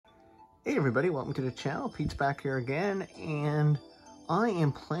Hey everybody, welcome to the channel. Pete's back here again, and I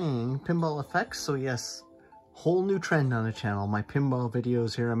am playing Pinball Effects. So yes, whole new trend on the channel, my pinball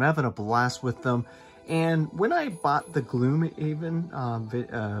videos here. I'm having a blast with them. And when I bought the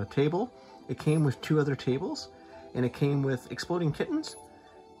Gloomhaven table, it came with two other tables, and it came with Exploding Kittens,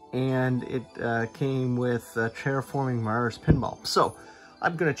 and it came with Terraforming Mars Pinball. So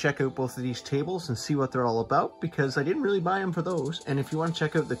I'm going to check out both of these tables and see what they're all about, because I didn't really buy them for those. And if you want to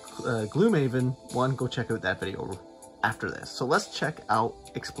check out the Gloomhaven one, go check out that video after this. So let's check out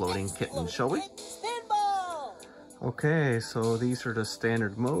Exploding Kittens, shall we? Okay, so these are the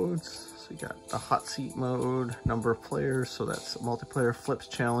standard modes. So you got the hot seat mode, number of players, so that's multiplayer, flips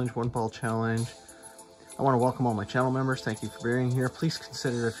challenge, one ball challenge. I want to welcome all my channel members. Thank you for being here. Please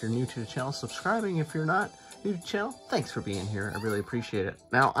consider, if you're new to the channel, subscribing. If you're not new to the channel, thanks for being here. I really appreciate it.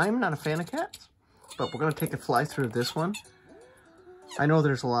 Now, I'm not a fan of cats, but we're going to take a fly through this one. I know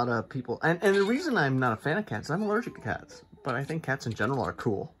there's a lot of people, and the reason I'm not a fan of cats is I'm allergic to cats, but I think cats in general are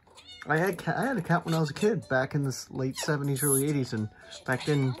cool. I had a cat when I was a kid, back in the late 70s, early 80s, and back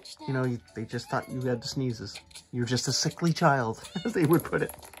then, you know, they just thought you had the sneezes. You're just a sickly child, as they would put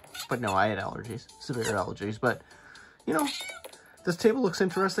it. But no, I had allergies, severe allergies, but, you know, this table looks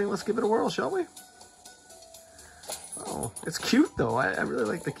interesting. Let's give it a whirl, shall we? Oh, it's cute, though. I really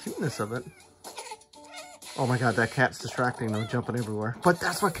like the cuteness of it. Oh my god, that cat's distracting, though, jumping everywhere. But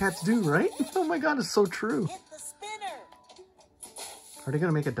that's what cats do, right? Oh my god, it's so true. Are they going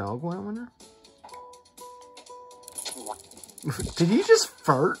to make a dog one, I wonder? Did he just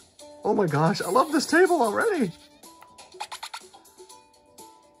fart? Oh my gosh, I love this table already.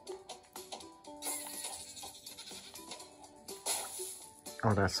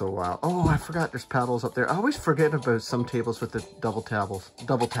 Oh, that's so wild. Oh, I forgot there's paddles up there. I always forget about some tables with the double paddles.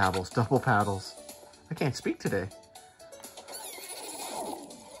 I can't speak today.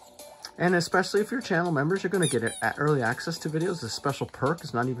 And especially if you're channel members, you're going to get early access to videos. A special perk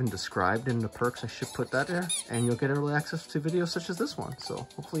is not even described in the perks. I should put that there. And you'll get early access to videos such as this one. So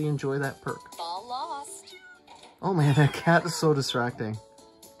hopefully you enjoy that perk. All lost. Oh man, that cat is so distracting.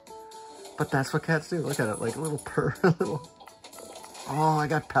 But that's what cats do. Look at it, like a little purr, a little... Oh, I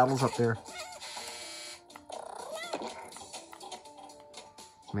got paddles up there.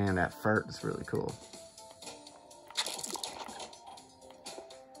 Man, that fart is really cool.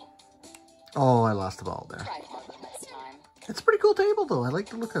 Oh, I lost the ball there. It's a pretty cool table, though. I like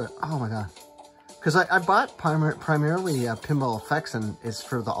the look of it. Oh, my God. Because I bought primarily Pinball Effects, and is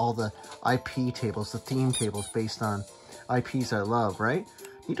for all the IP tables, the theme tables based on IPs I love, right?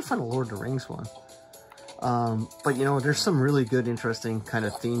 Need to find a Lord of the Rings one. But you know, there's some really good, interesting kind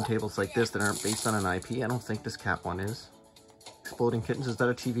of theme tables like this that aren't based on an IP. I don't think this cat one is. Exploding Kittens, is that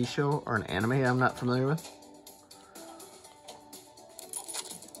a TV show or an anime I'm not familiar with?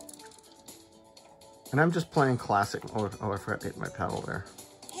 And I'm just playing classic. Oh, I forgot to hit my paddle there.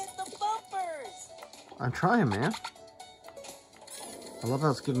 Hit the bumpers. I'm trying, man. I love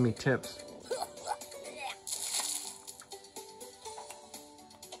how it's giving me tips.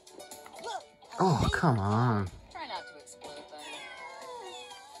 Oh, come on. Try not to explode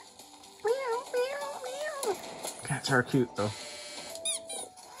them. Cats are cute, though.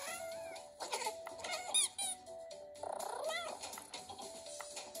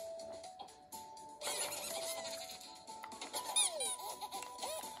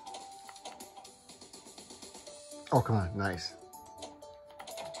 Oh, come on. Nice.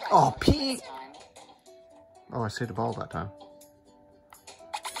 Oh, Pete! Oh, I saved the ball that time.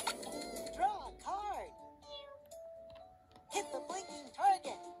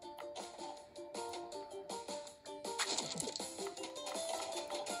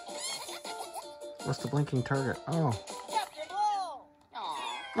 What's the blinking target? Oh.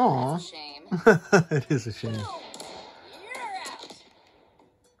 Aww. That's a shame. It is a shame. You're out.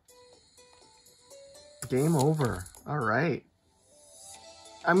 Game over. Alright.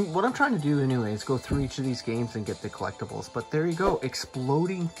 What I'm trying to do anyway is go through each of these games and get the collectibles. But there you go.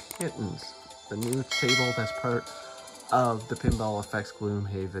 Exploding Kittens. The new table that's part of the Pinball Effects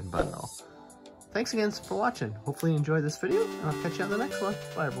Gloomhaven bundle. Thanks again for watching. Hopefully you enjoyed this video, and I'll catch you on the next one.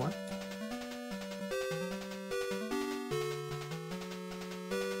 Bye, everyone.